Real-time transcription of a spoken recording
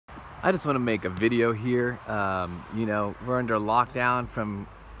I just want to make a video here. You know, we're under lockdown from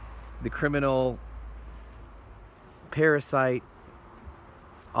the criminal parasite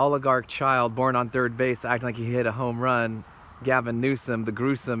oligarch child born on third base acting like he hit a home run, Gavin Newsom, the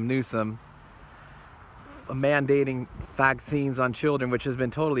gruesome Newsom, mandating vaccines on children, which has been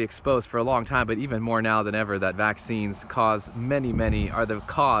totally exposed for a long time, but even more now than ever that vaccines are the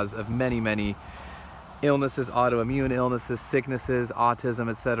cause of many illnesses, autoimmune illnesses, sicknesses, autism,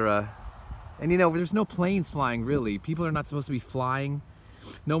 etc. And you know, there's no planes flying really. People are not supposed to be flying.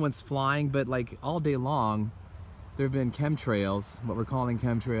 No one's flying, but like all day long, there have been chemtrails, what we're calling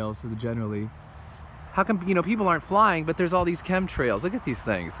chemtrails generally. How come, you know, people aren't flying, but there's all these chemtrails? Look at these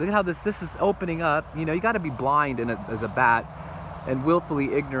things. Look at how this is opening up. You know, you got to be blind as a bat and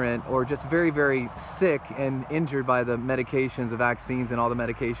willfully ignorant, or just very sick and injured by the medications, the vaccines, and all the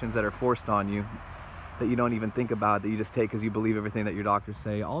medications that are forced on you, that you don't even think about, that you just take because you believe everything that your doctors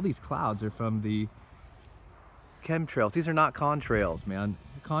say. All these clouds are from the chemtrails. These are not contrails, man.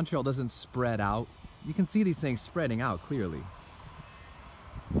 The contrail doesn't spread out. You can see these things spreading out clearly.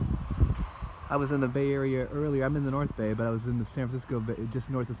 I was in the Bay Area earlier. I'm in the North Bay, but I was in the San Francisco, just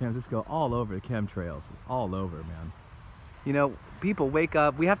north of San Francisco, all over the chemtrails. All over, man. You know, people wake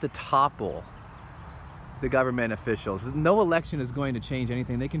up. We have to topple the government officials. No election is going to change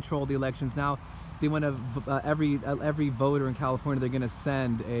anything. They control the elections now. They want to, every voter in California, they're going to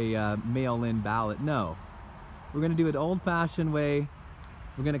send a mail-in ballot. No. We're going to do it old-fashioned way.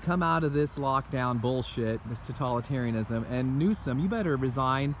 We're going to come out of this lockdown bullshit, this totalitarianism. And Newsom, you better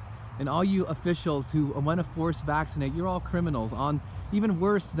resign. And all you officials who want to force vaccinate, you're all criminals. Even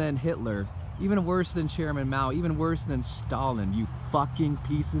worse than Hitler, even worse than Chairman Mao, even worse than Stalin. You fucking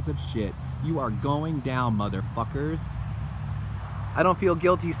pieces of shit. You are going down, motherfuckers. I don't feel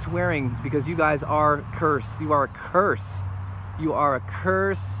guilty swearing because you guys are cursed. You are a curse. You are a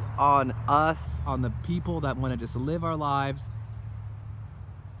curse on us, on the people that want to just live our lives,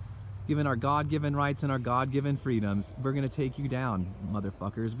 given our God-given rights and our God-given freedoms. We're gonna take you down,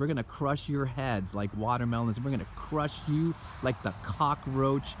 motherfuckers. We're gonna crush your heads like watermelons. We're gonna crush you like the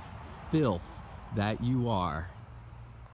cockroach filth that you are.